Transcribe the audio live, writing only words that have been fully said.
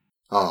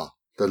Ah,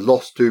 the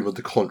lost doom of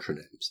the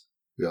contronyms.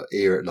 We are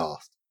here at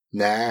last.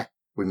 Now,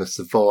 we must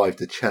survive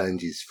the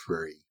challenges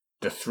free.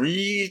 The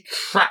 3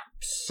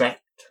 traps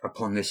set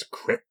upon this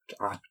crypt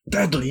are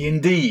deadly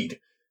indeed.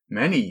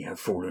 Many have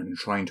fallen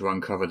trying to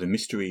uncover the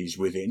mysteries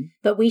within.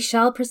 But we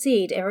shall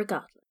proceed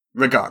irregardless.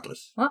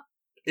 Regardless. What?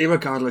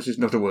 Irregardless is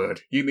not a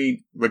word. You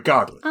mean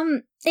regardless?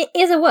 It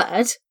is a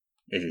word.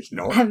 It is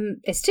not.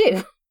 It's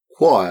 2.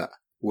 Quiet.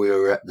 We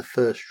are at the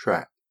first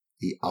trap.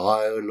 The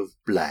Isle of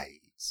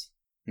Blades.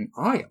 An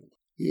isle?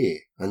 Yeah,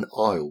 an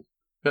isle.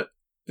 But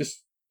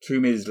this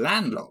tomb is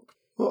landlocked.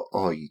 What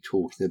are you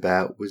talking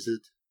about,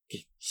 wizard?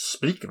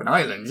 Speak of an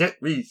island, yet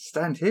we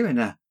stand here in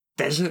a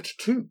desert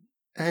tomb.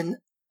 An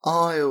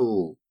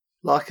aisle.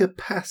 Like a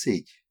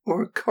passage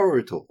or a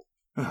corridor.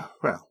 Oh,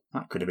 well,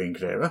 that could have been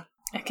clearer.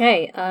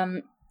 Okay,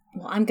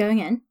 well, I'm going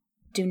in.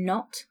 Do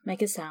not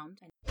make a sound.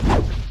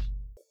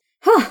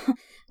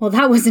 Well,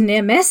 that was a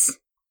near miss.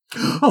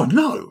 Oh,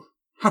 no!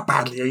 How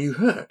badly are you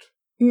hurt?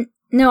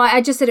 No,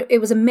 I just said it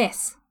was a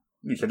miss.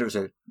 You said it was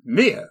a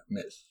near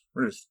miss.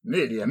 Well, it's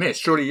nearly a miss.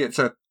 Surely it's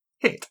a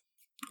hit.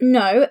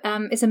 No,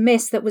 it's a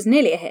miss that was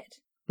nearly a hit.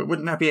 But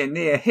wouldn't that be a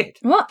near hit?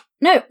 What?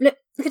 No, look,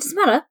 it doesn't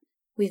matter.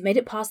 We've made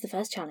it past the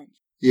first challenge.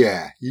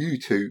 Yeah, you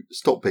two,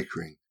 stop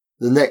bickering.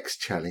 The next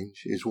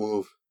challenge is one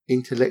of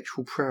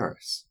intellectual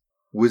prowess.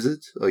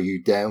 Wizard, are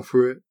you down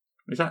for it?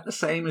 Is that the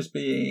same as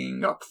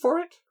being up for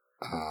it?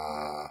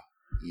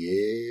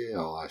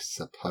 Yeah, I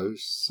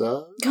suppose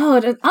so.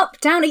 God, up,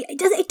 down, it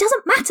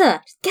doesn't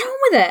matter. Just get on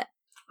with it.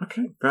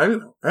 Okay, very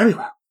well, very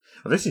well.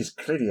 Well, this is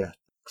clearly a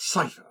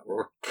cipher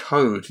or a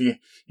code. The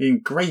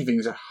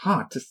engravings are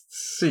hard to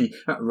see.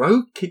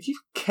 Rogue, could you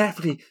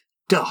carefully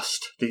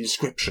dust the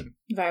inscription?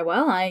 Very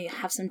well, I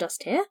have some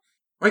dust here.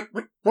 Wait,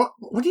 what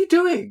are you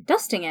doing?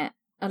 Dusting it.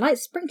 A light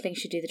sprinkling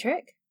should do the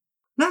trick.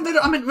 No,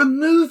 I meant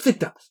remove the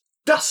dust.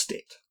 Dust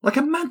it, like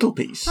a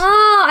mantelpiece.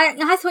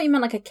 I thought you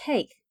meant like a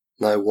cake.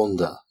 No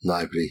wonder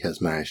nobody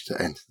has managed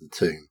to enter the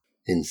tomb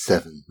in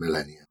 7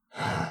 millennia.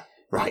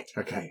 Right,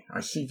 okay,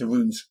 I see the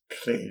runes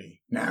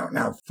clearly.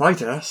 Now,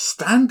 fighter,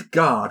 stand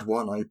guard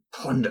while I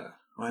ponder.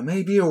 I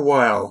may be a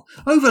while.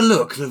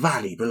 Overlook the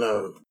valley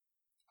below.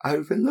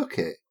 Overlook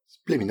it? It's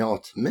blimmin'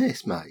 hard to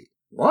miss, mate.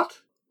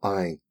 What? I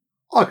mean,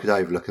 I could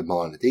overlook a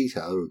minor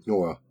detail or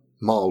ignore a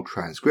mild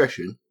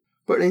transgression,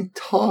 but an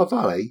entire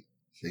valley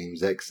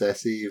seems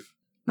excessive.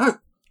 No,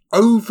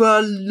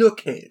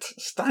 overlook it.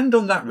 Stand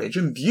on that ridge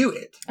and view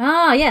it.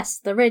 Ah, yes,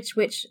 the ridge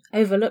which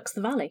overlooks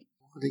the valley.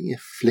 What are you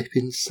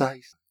flipping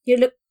say? You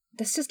look,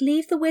 let's just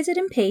leave the wizard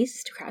in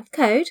peace to crack the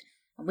code,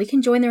 and we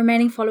can join the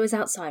remaining followers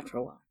outside for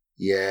a while.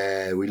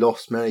 Yeah, we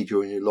lost many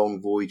during the long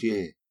voyage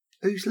here.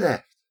 Who's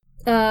left?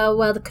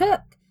 Well, the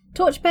cook,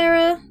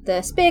 torchbearer,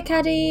 the spear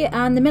caddy,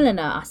 and the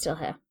milliner are still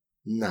here.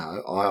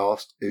 No, I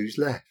asked who's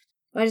left.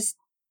 I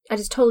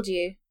just told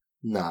you.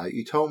 No,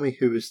 you told me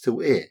who was still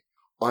here.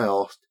 I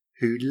asked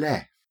who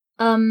left.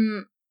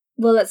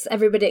 Well, that's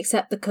everybody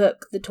except the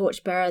cook, the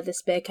torchbearer, the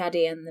spear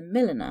caddy, and the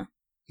milliner.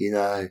 You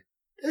know,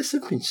 there's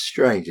something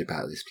strange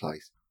about this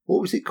place.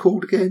 What was it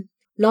called again?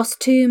 Lost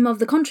Tomb of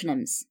the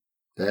Contronyms.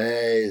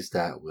 There's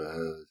that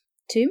word.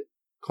 Tomb?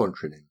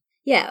 Contronym.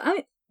 Yeah, I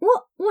mean,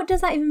 what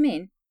does that even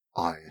mean?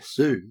 I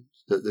assumed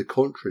that the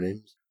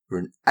contronyms were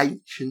an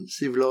ancient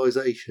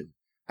civilization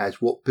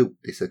as what built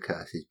this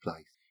accursed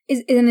place.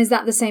 Is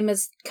that the same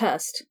as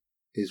cursed?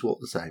 Is what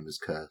the same as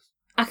cursed?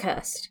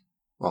 Accursed.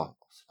 Well,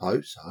 I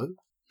suppose so.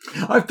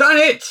 I've done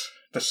it!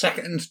 The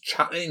second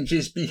challenge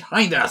is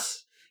behind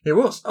us. It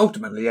was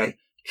ultimately a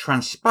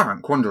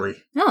transparent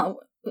quandary. No,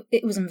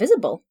 it was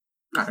invisible.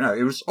 No,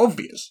 it was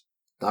obvious.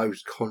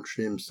 Those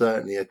contronyms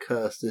certainly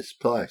accursed this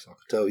place, I can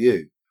tell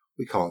you.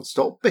 We can't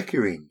stop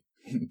bickering.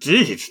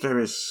 Indeed, there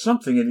is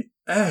something in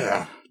the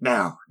air.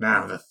 Now,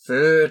 the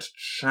third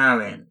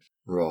challenge.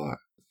 Right.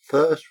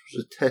 First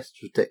was a test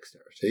of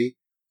dexterity,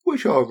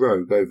 which our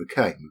rogue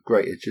overcame with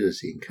great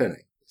agility and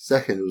cunning. The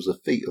second was a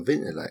feat of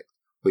intellect,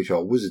 which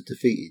our wizard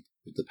defeated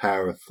with the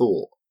power of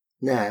thought.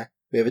 Now,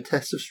 we have a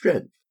test of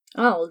strength.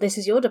 Oh, this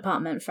is your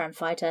department, friend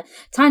fighter.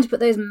 Time to put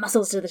those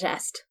muscles to the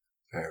test.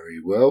 Very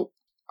well.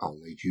 I'll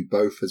need you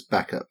both as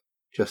backup,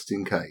 just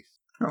in case.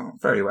 Oh,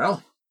 very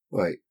well.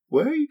 Wait,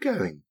 where are you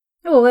going?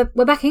 Oh, well,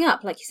 we're backing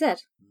up, like you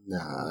said.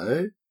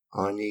 No,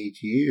 I need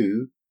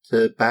you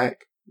to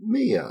back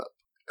me up.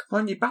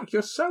 Can't you back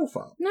yourself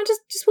up? No,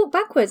 just walk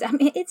backwards. I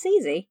mean, it's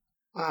easy.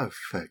 Oh,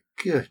 for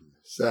goodness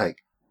sake.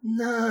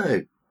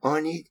 No,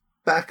 I need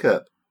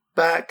backup.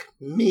 Back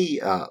me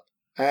up.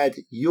 Add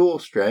your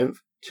strength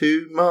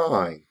to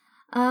mine.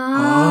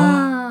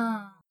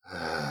 Ah.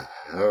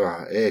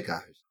 Alright, here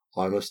goes.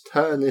 I must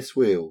turn this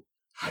wheel.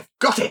 I've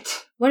got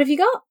it! What have you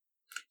got?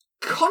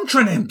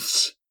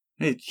 Contronyms!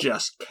 It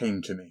just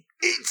came to me.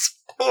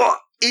 It's what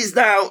is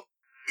now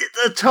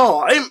the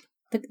time?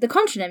 The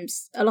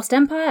Contronyms, a lost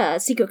empire, a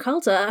secret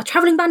cult, a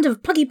travelling band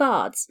of pluggy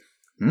bards.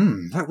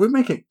 That would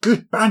make a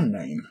good band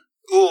name.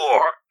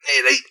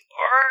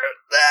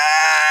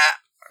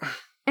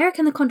 Eric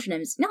and the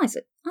Contronyms. Nice,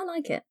 I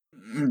like it.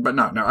 But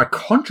no, a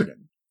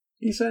contronym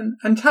is an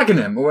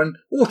antagonym or an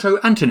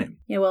auto-antonym.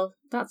 Yeah, well,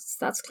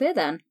 That's clear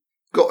then.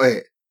 Got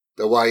it.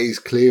 The way is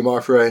clear, my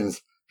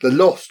friends. The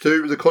lost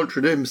tomb of the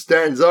contronym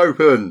stands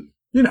open.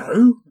 You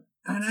know,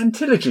 an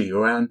antilogy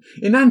or an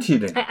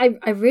enantionym.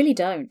 I really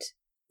don't.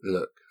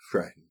 Look,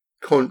 friend,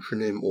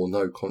 contronym or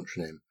no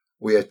contronym,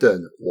 we have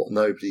done what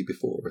nobody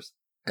before us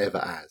ever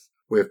has.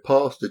 We have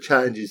passed the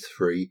challenges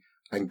 3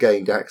 and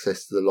gained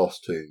access to the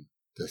lost tomb.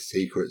 The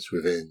secrets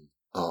within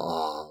are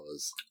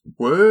ours.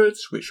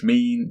 Words which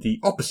mean the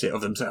opposite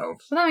of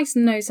themselves. Well, that makes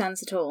no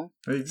sense at all.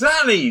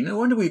 Exactly! No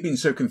wonder we've been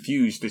so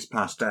confused this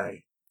past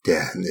day.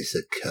 Damn this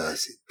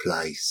accursed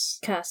place.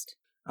 Cursed.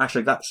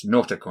 Actually, that's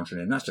not a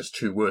contronym. That's just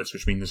 2 words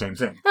which mean the same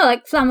thing. Oh,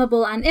 like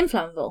flammable and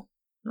inflammable.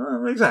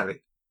 Oh,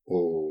 exactly.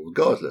 Or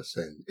regardless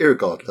and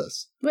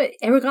irregardless. But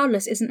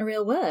irregardless isn't a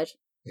real word.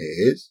 It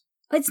is.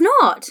 It's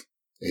not!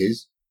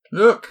 Is.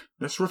 Look,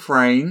 let's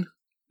refrain.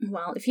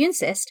 Well, if you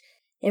insist,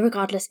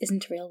 irregardless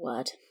isn't a real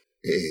word.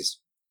 It is.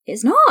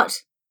 It's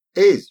not!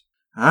 Is.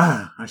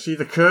 Ah, I see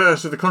the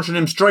curse of the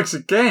contronym strikes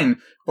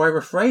again. By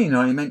refrain,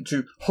 I meant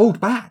to hold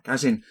back,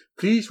 as in,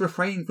 please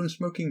refrain from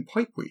smoking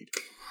pipeweed.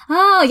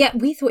 Oh, yeah,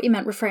 we thought you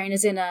meant refrain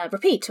as in a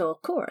repeat or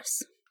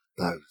chorus.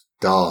 Those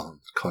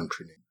darned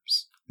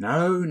contronyms.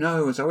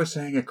 No, as I was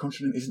saying, a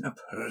contronym isn't a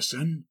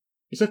person.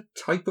 It's a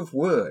type of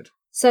word.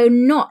 So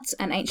not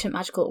an ancient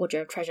magical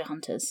order of treasure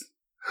hunters.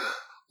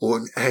 Or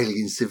an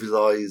alien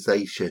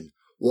civilization.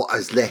 What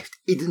has left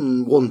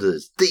hidden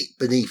wonders deep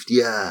beneath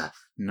the earth.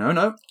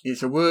 No,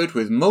 it's a word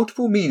with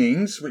multiple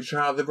meanings which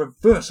are the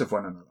reverse of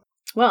one another.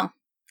 Well,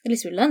 at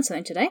least we learned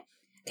something today.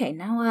 Okay,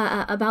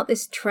 now about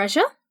this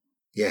treasure.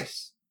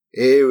 Yes.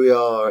 Here we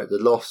are at the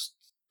lost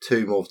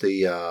tomb of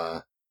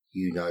the,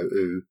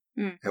 you-know-who.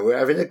 And we're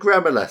having a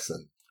grammar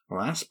lesson.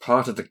 Well, that's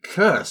part of the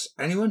curse.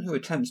 Anyone who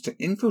attempts to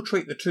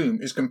infiltrate the tomb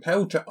is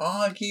compelled to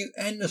argue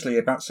endlessly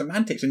about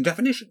semantics and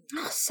definitions.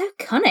 Oh, so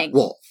cunning.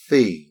 What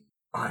theme?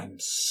 I'm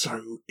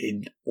so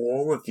in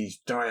awe of these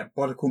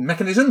diabolical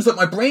mechanisms that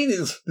my brain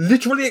is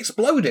literally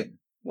exploding.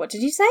 What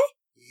did you say?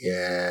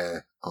 Yeah,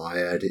 I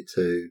heard it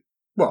too.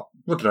 What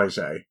did I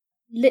say?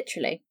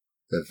 Literally.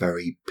 The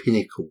very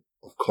pinnacle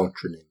of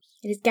contronyms.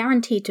 It is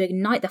guaranteed to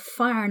ignite the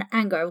fire and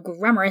anger of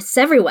grammarists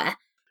everywhere.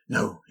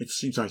 No, it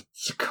seems I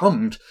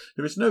succumbed.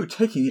 There is no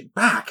taking it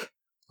back.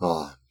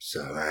 I'm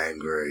so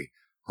angry.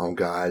 I'm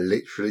going to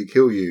literally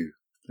kill you.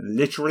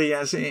 Literally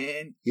as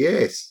in...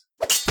 Yes.